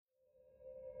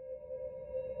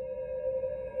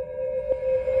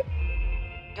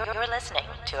You're listening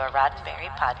to a Roddenberry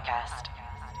podcast.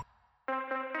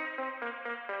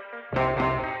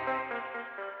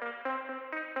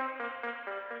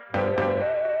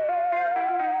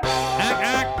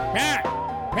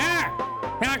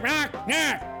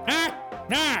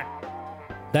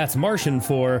 That's Martian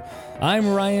for I'm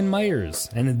Ryan Myers,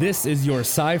 and this is your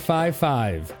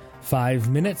SciFi5, 5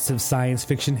 minutes of science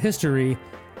fiction history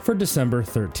for December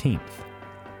 13th.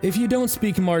 If you don't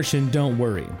speak Martian, don't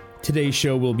worry. Today's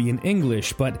show will be in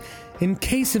English, but in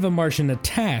case of a Martian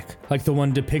attack, like the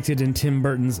one depicted in Tim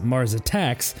Burton's Mars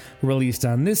Attacks, released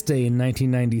on this day in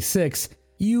 1996,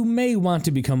 you may want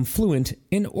to become fluent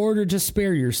in order to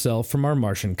spare yourself from our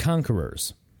Martian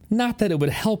conquerors. Not that it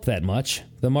would help that much.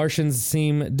 The Martians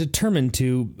seem determined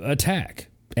to attack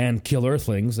and kill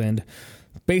Earthlings and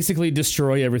basically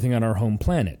destroy everything on our home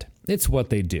planet. It's what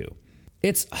they do.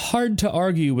 It's hard to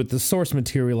argue with the source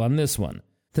material on this one.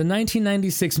 The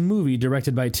 1996 movie,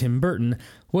 directed by Tim Burton,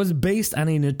 was based on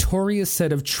a notorious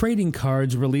set of trading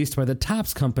cards released by the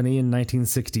Topps Company in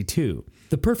 1962.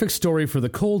 The perfect story for the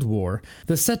Cold War,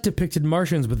 the set depicted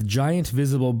Martians with giant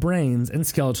visible brains and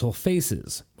skeletal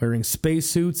faces, wearing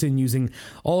spacesuits and using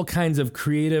all kinds of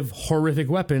creative, horrific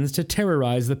weapons to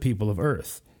terrorize the people of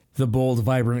Earth. The bold,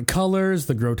 vibrant colors,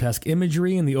 the grotesque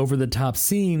imagery, and the over-the-top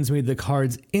scenes made the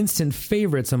cards instant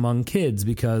favorites among kids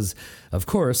because, of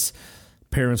course,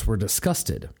 parents were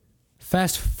disgusted.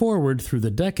 Fast forward through the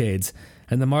decades,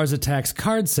 and the Mars Attacks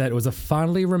card set was a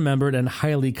fondly remembered and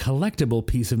highly collectible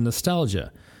piece of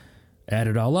nostalgia. Add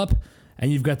it all up,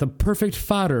 and you've got the perfect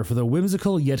fodder for the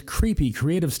whimsical yet creepy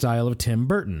creative style of Tim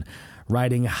Burton,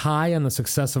 riding high on the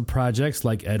success of projects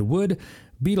like Ed Wood,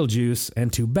 Beetlejuice,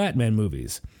 and 2 Batman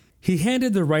movies. He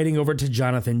handed the writing over to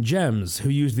Jonathan Gems, who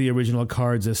used the original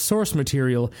cards as source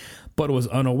material, but was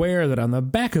unaware that on the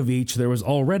back of each there was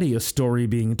already a story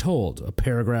being told, a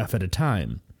paragraph at a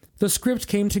time. The script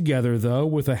came together, though,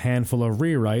 with a handful of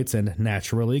rewrites and,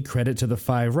 naturally, credit to the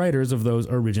 5 writers of those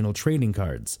original trading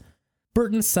cards.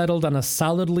 Burton settled on a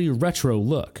solidly retro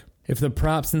look. If the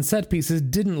props and set pieces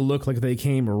didn't look like they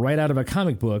came right out of a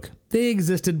comic book, they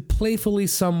existed playfully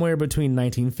somewhere between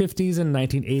 1950s and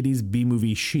 1980s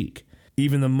B-movie chic.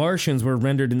 Even the Martians were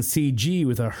rendered in CG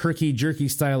with a herky-jerky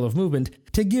style of movement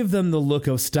to give them the look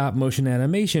of stop-motion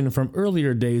animation from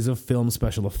earlier days of film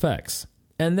special effects.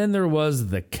 And then there was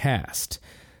the cast.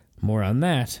 More on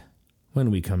that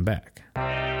when we come back.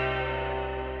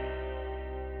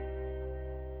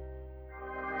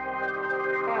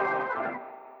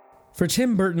 For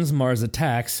Tim Burton's Mars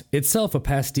Attacks, itself a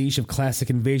pastiche of classic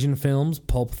invasion films,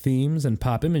 pulp themes, and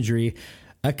pop imagery,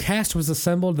 a cast was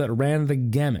assembled that ran the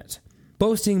gamut.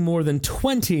 Boasting more than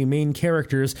 20 main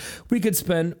characters, we could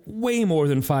spend way more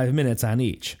than 5 minutes on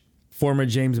each. Former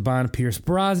James Bond Pierce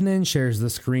Brosnan shares the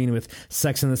screen with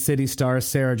Sex and the City star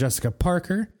Sarah Jessica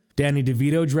Parker. Danny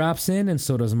DeVito drops in, and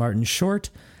so does Martin Short.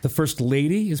 The First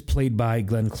Lady is played by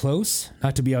Glenn Close,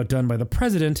 not to be outdone by the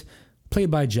President,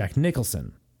 played by Jack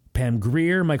Nicholson. Pam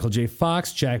Grier, Michael J.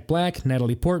 Fox, Jack Black,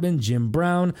 Natalie Portman, Jim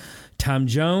Brown, Tom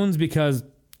Jones, because,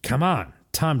 come on,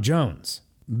 Tom Jones.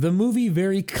 The movie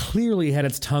very clearly had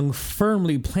its tongue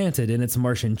firmly planted in its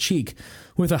Martian cheek,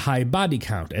 with a high body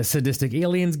count as sadistic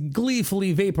aliens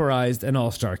gleefully vaporized an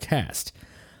all-star cast.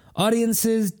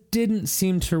 Audiences didn't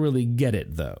seem to really get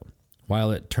it, though.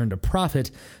 While it turned a profit,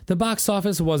 the box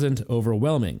office wasn't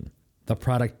overwhelming. The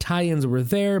product tie-ins were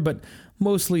there, but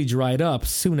mostly dried up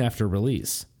soon after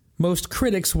release. Most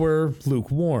critics were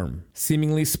lukewarm,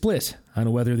 seemingly split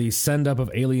on whether the send-up of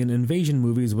alien invasion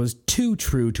movies was too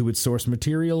true to its source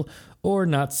material or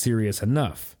not serious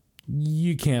enough.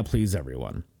 You can't please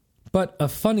everyone. But a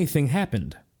funny thing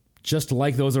happened. Just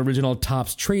like those original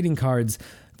Topps trading cards,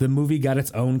 the movie got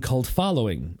its own cult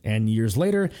following, and years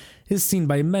later is seen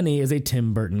by many as a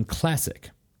Tim Burton classic.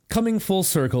 Coming full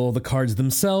circle, the cards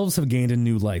themselves have gained a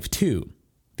new life too.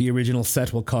 The original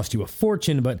set will cost you a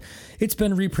fortune, but it's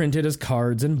been reprinted as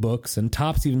cards and books, and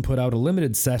Topps even put out a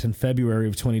limited set in February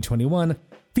of 2021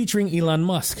 featuring Elon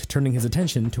Musk turning his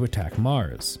attention to attack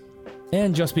Mars.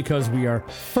 And just because we are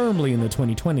firmly in the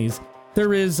 2020s,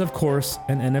 there is, of course,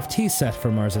 an NFT set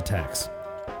for Mars Attacks,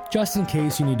 just in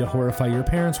case you need to horrify your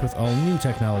parents with all new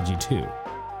technology too.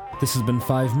 This has been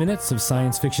 5 minutes of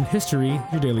science fiction history,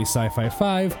 your daily Sci-Fi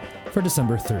 5 for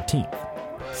December 13th.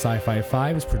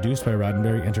 Sci-Fi5 is produced by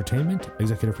Roddenberry Entertainment,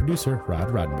 executive producer Rod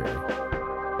Roddenberry.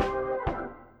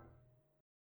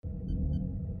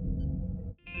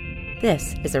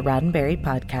 This is a Roddenberry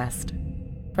podcast.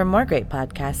 For more great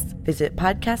podcasts, visit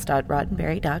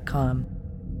podcast.roddenberry.com.